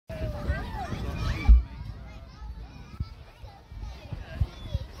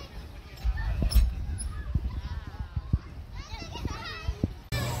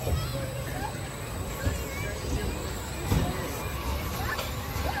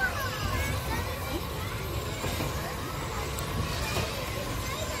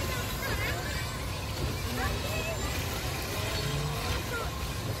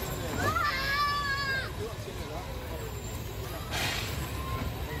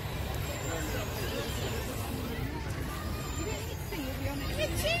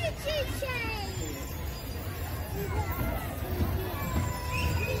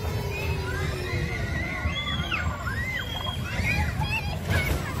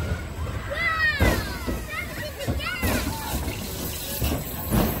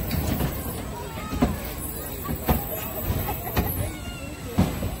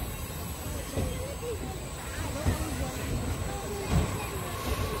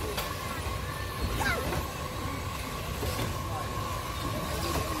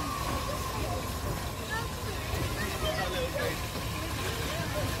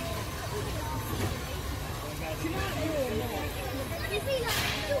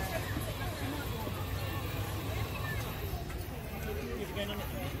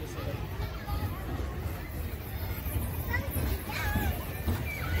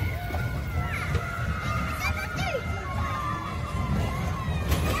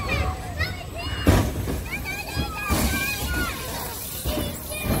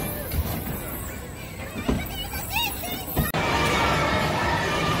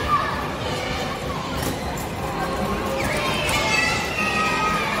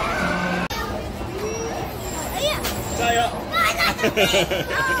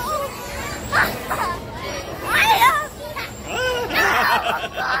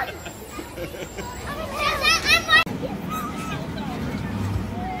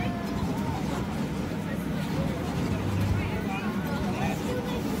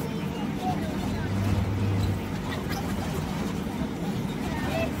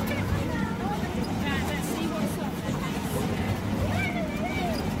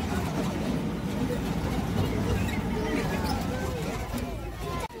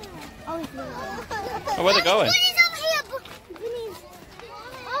Oh, where are they going? Bunnies over here! Bunnies!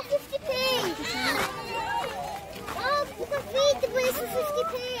 Oh, 50p! Oh, you can feed the bunnies for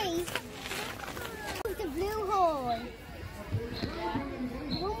 50p! The blue horn.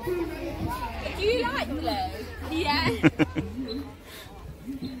 Do you like blue? Yeah.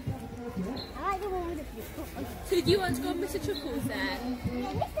 I like the one with the blue. So do you want to go with Mr. Chuckles then?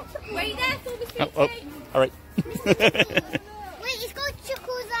 Yeah, Mr. Chuckles. Wait there for Mr. Oh, alright. Wait, it's called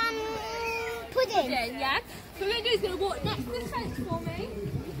Chuckles pudding. Yeah. So what we're going to do is going to walk next to the fence for me.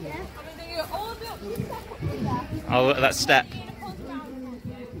 Yeah. And we're going to go all the way up to the step up to there. Oh, look at that step. So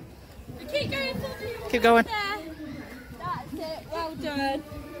keep going for me. Keep going. There. That's it. Well done. So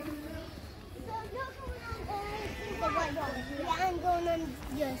you're going on the white one. Yeah, I'm going on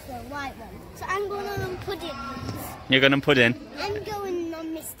the white one. So I'm going on pudding. You're going to put in. I'm going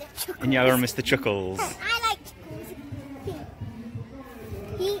on Mr. Chuckles. And you're on Mr. Chuckles. I like Chuckles.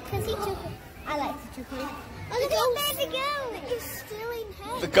 Because he took. I like the Chuckles. Oh, look at baby goat. It's stealing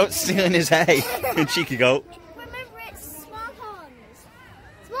hay. The goat's stealing his hay. Cheeky goat. Remember, it's small horns.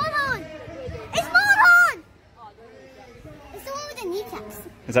 Small horn. It's small horn. It's the one with the kneecaps.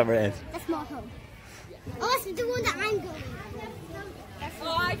 Is that where it is? That's small horn. Oh, it's the one that I'm going.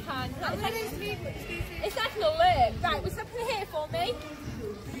 Oh, I can. It's like an alert. Right, we're stepping here for me.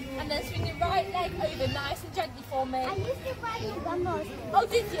 And then swing your right leg over nice and gently for me. I used to ride the gumball. Oh,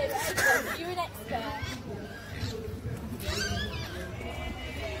 did you? Okay, you're an expert.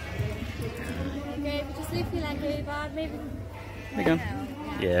 Okay, but just lift your leg over, maybe. There you go.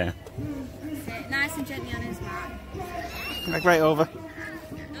 Yeah. Sit nice and gently on his back. Leg right over.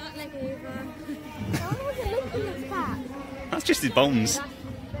 Not leg over. Why was it looking at that? That's just his bones.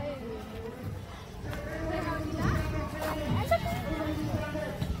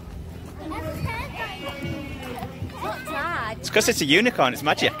 Not dad. It's because it's a unicorn, it's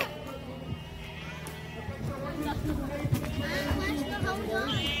magic.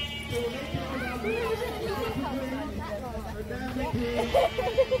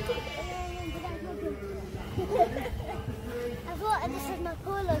 I thought this was my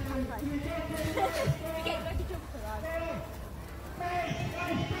polo company.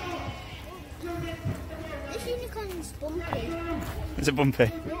 This unicorn's bumpy. Is it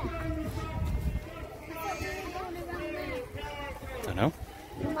bumpy? Don't know.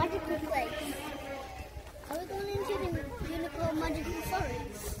 Magical place. Are we going into the unicorn magical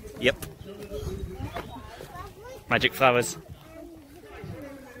forest? Yep. Magic flowers.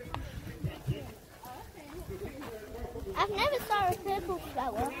 I've never saw a purple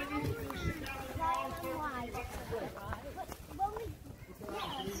flower.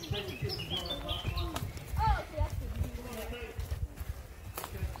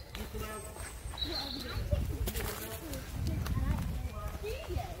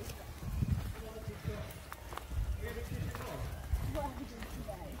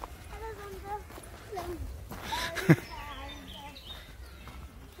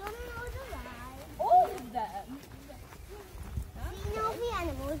 All of them? You know the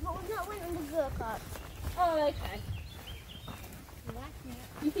animals, but we've not went on the go-kart. Oh, okay.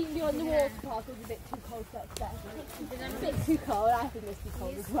 You think you're on the water park is a bit too cold to upstairs? It's a bit too cold. I think it's too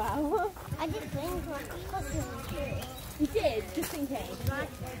cold as well. I did think like costumes too. You did, just in case.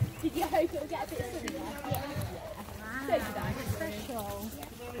 Did you hope it'll get a bit sunnier? Yeah. So did I. Special.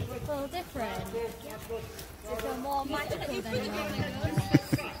 It's all different. It's all more magical than yours.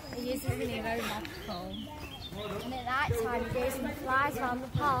 It is, isn't it? Very magical. And at night time, you goes and flies around the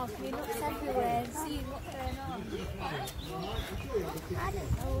park and he looks everywhere and sees what's going on. I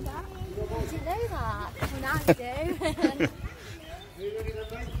didn't know that. Did you know that? Well, now you do.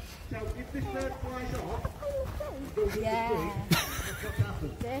 Yeah.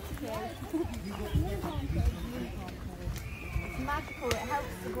 Dirty kid. It's magical, it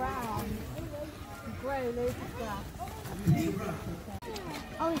helps the ground grow loads of grass.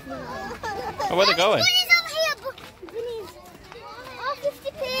 Oh, it's really Oh, where are they going? Bunnies over here, bunnies. Oh,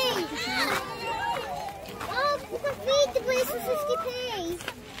 50p. Oh, you can feed the bunnies for 50p.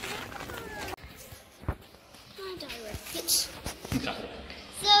 My direct.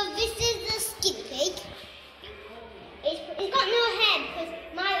 So this is the skinny pig. It's got no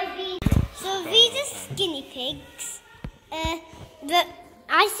pigs.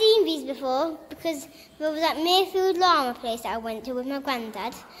 I've seen these before because there was that Mayfield llama place that I went to with my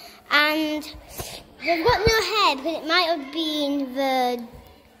granddad, and they've got no head, but it might have been the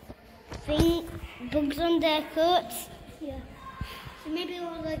bugs on their coats. Yeah. So maybe it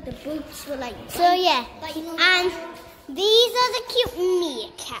was like the bugs were like. So yeah, and these are the cute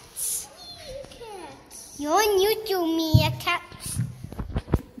meerkats. You're on YouTube, meerkats.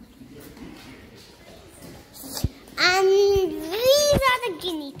 And these are the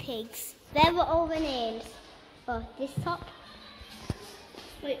guinea pigs. There were all the names. Oh, this top.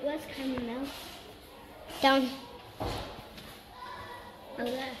 Wait, where's Cameron now? Down. Oh,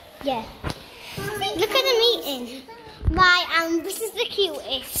 there. Yeah. Look at the meeting. Right, and this is the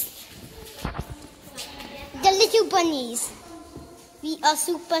cutest. The little bunnies. We are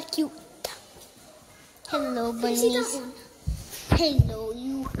super cute. Hello, bunnies. Hello,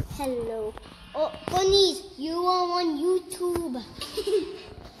 you. Hello. Oh, bunnies, you are on YouTube.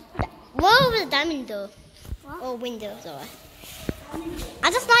 What over the diamond door? What? Oh, window, sorry.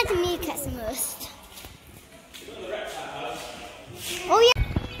 I just like the meerkats the most. Oh yeah,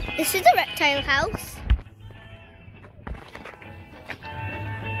 this is the reptile house.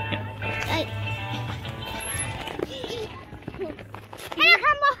 Right. Hello,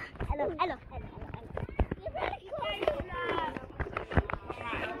 Cambo. Hello, hello, hello.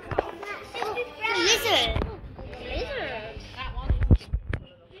 Lizard. Lizard. That one.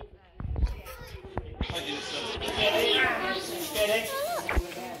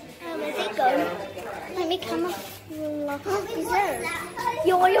 Where's it go? Let me come up. Lizard.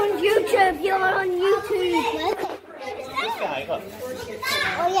 You're on YouTube. You're on YouTube. This guy, look.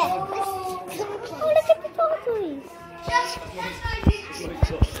 Oh yeah. Oh, look at the tortoise.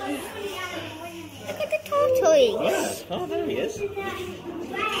 Look at the tortoise. Oh, there he is.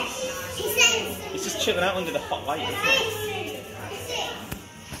 He's just chilling out under the hot light, isn't he?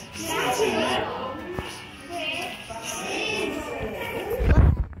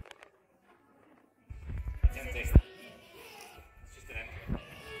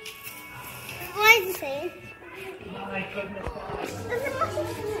 What is he saying? My goodness.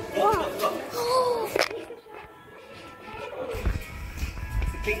 What?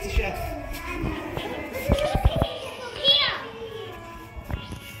 The pizza chef.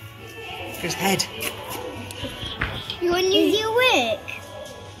 His head. You want to use your work?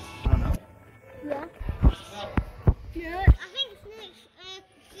 I don't know. Yeah. No, I think snakes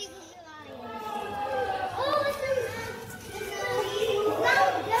bigger than lions. Oh,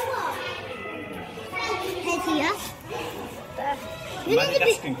 head here. You know the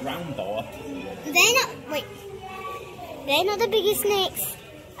Madagascar ground boar. They're not. Wait. They're not the biggest snakes.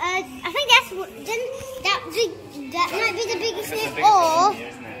 I think that's what. Then that might be the biggest snake, or Here,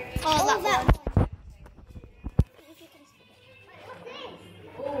 isn't it? Oh, that one.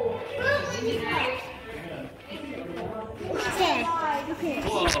 There. Okay.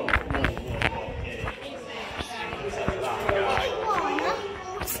 What's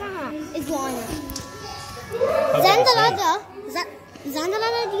that? Iguana. Zandalada.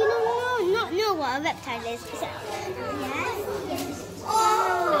 Zandalada, do you know what a reptile is?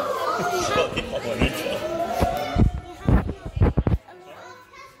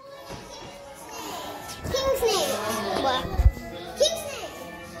 King snake. What? King snake.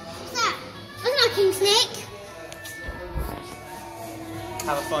 What's that? That's not a king snake.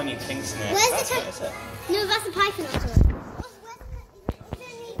 California king snake. Where's the That's it. No, that's a python also.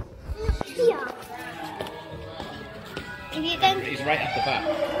 Here. Have you done? He's right at the back,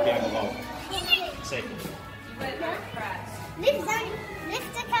 behind the wall. See?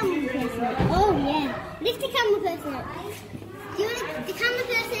 Lift the camera person up. Oh yeah. Lift the camera person up. Do you want the camera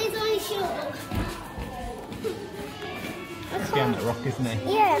person is on his shoulder. He's behind that rock, isn't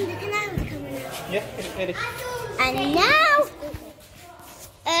he? Yeah. Can I have the camera now? Yeah, get it. And now,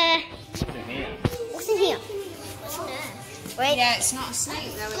 What's in here? what's in here? Wait. Yeah, it's not a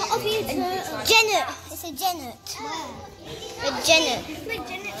snake though. Got a Janet. It's a Janet. A Janet.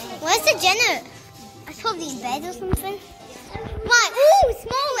 Where's the Janet? It's probably in bed or something. Right. Ooh,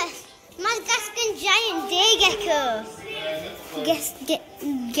 smallest. Madagascar giant day gecko.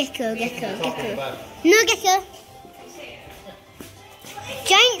 Gecko. No gecko.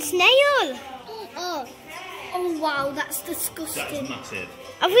 Giant snail. Oh wow, that's disgusting. That's massive.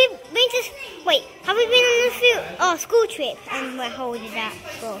 Have we been to? Wait, have we been on a school trip? And how old is that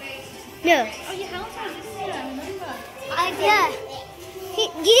for? No. Oh, your house has this here, I remember. Yeah. You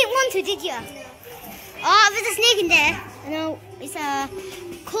didn't want to, did you? Oh, there's a snake in there. No, it's a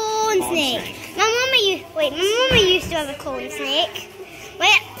corn snake. My mama used to have a corn snake.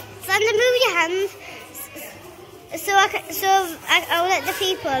 Wait, Sandra, move your hands. I'll let the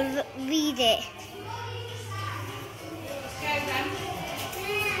people read it.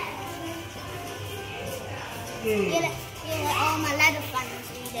 You let all my leather fans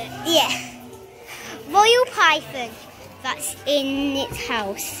read it. Yeah. Royal python. That's in its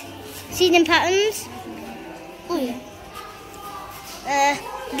house. See them patterns? Oh yeah.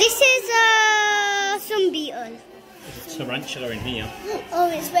 This is some beetle. There's a tarantula in here. Oh,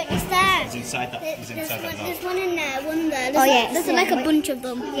 it's there. It's inside that. It's inside that. There's one in there, one there. There's like a bunch of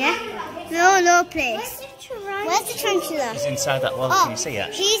them. Yeah? No place. Where's the tarantula? It's inside that wall. Can you see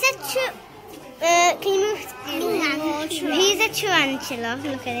it? He's a can you move? He's a tarantula.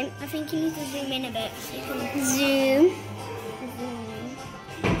 Look at him. I think you need to zoom in a bit. So you can zoom.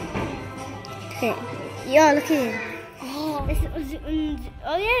 Okay. Yeah, look at him.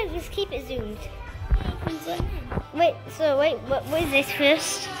 Oh yeah, just keep it zoomed. Wait, what is this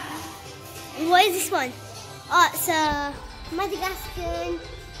first? What is this one? Oh, it's a Madagascar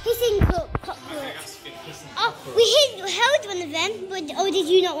hissing cockroach. Oh, we held one of them, but did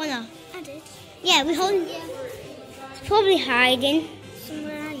you not wanna? I did. Yeah, we hold. Yeah. It's probably hiding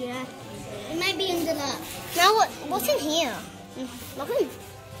somewhere. Yeah. It might be under that. Now what's in here? Nothing.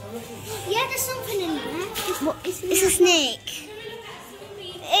 Yeah, there's something in there. It's a snake.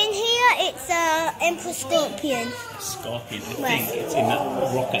 In here, it's emperor scorpion. Scorpion. I think it's in that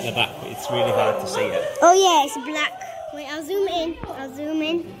rock at the back, but it's really hard to see it. Oh yeah, it's black. Wait, I'll zoom in.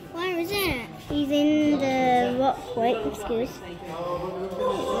 Where is it? He's in the rock. Wait, excuse.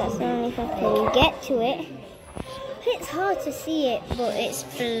 That's only if I can get to it. It's hard to see it, but it's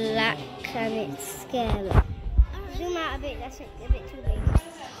black and it's scary. Zoom out a bit. That's a bit too big.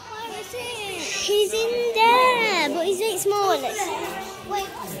 Where is it? He's in there, but he's a small. Wait,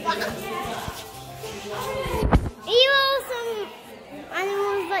 here are some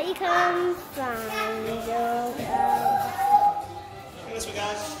animals that you can find.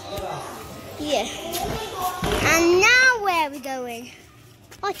 Yeah. And now where are we going?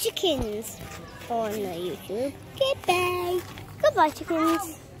 Oh, chickens. Oh no, YouTube. Goodbye. Goodbye,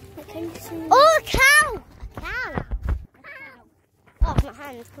 chickens. Oh, a cow. A cow. Oh, my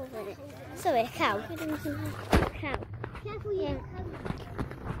hand's covering it. Sorry, a cow. A cow. Careful, yeah.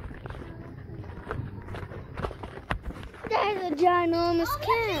 There's a ginormous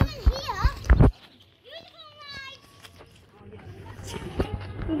cow.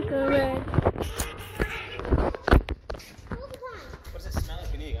 Go red. What does it smell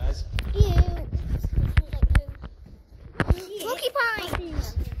like in here, guys? Porcupines.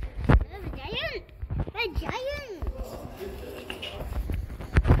 They're giant. Porcupines.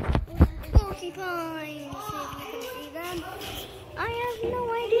 See if you can see them. I have no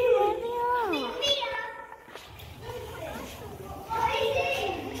idea where they are.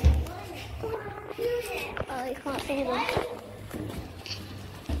 Oh, you can't see them.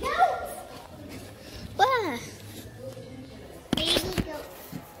 Where?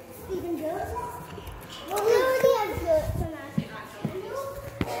 Even goats? No, they have goats on our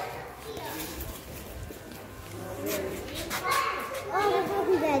Oh, they're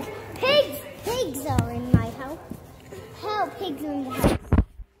probably dead. Pigs! Pigs are in my house. Help, pigs are in the house.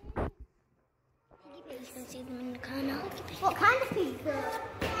 Piggy pigs, you can see them in the car now. What kind of pigs though?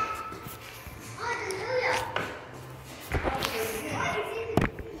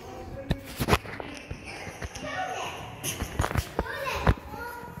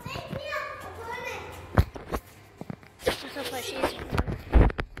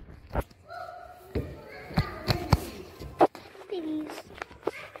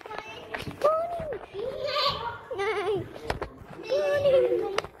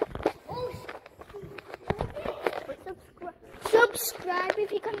 Subscribe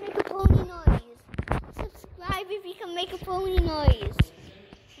if you can make a pony noise. Subscribe if you can make a pony noise.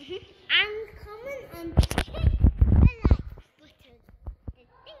 And comment and hit the like button. And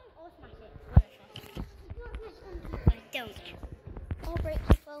ding or smash it. Don't. Or break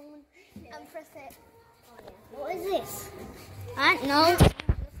your phone and press it. Oh, yeah. What is this? I don't know.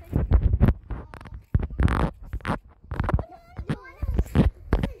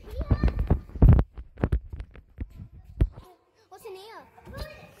 What's in here?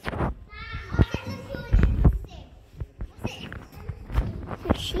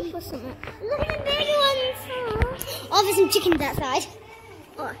 Sheep or something. Look at the big ones. Oh, there's some chickens outside.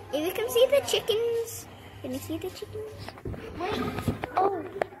 Oh, if you can see the chickens. Can you see the chickens? Wait. Oh.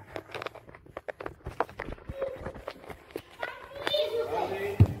 Oh,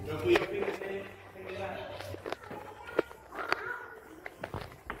 wait.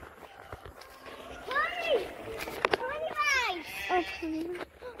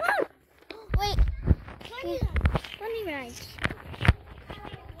 nice.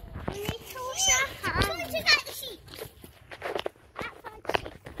 Come to that sheep.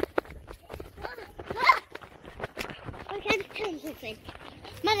 Okay, I'm tell you something.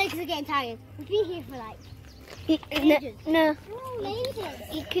 My legs are getting tired. We've been here for like ages. No. Oh, ladies.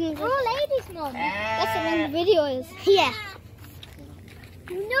 You can. Oh, ladies, Mum. That's how long the video is. Yeah.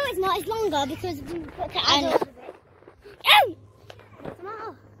 No, it's not. It's longer because we've got to add a bit. Oh! What's the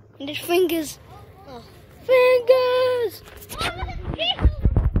matter? And there's fingers. Oh. Fingers!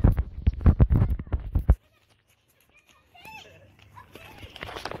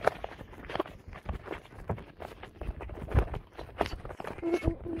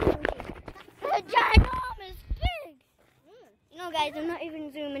 A ginormous pig! No, guys, I'm not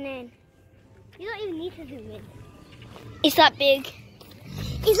even zooming in. You don't even need to zoom in. It's that big.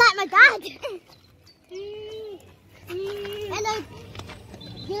 He's like my dad. Hello.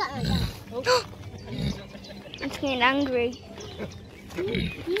 You're like my dad. Oh. It's getting angry.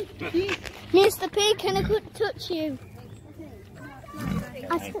 Mr. Pig, can I touch you?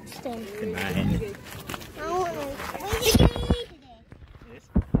 I touched him. I want to.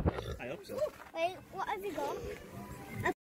 I hope so. Wait, what have you got?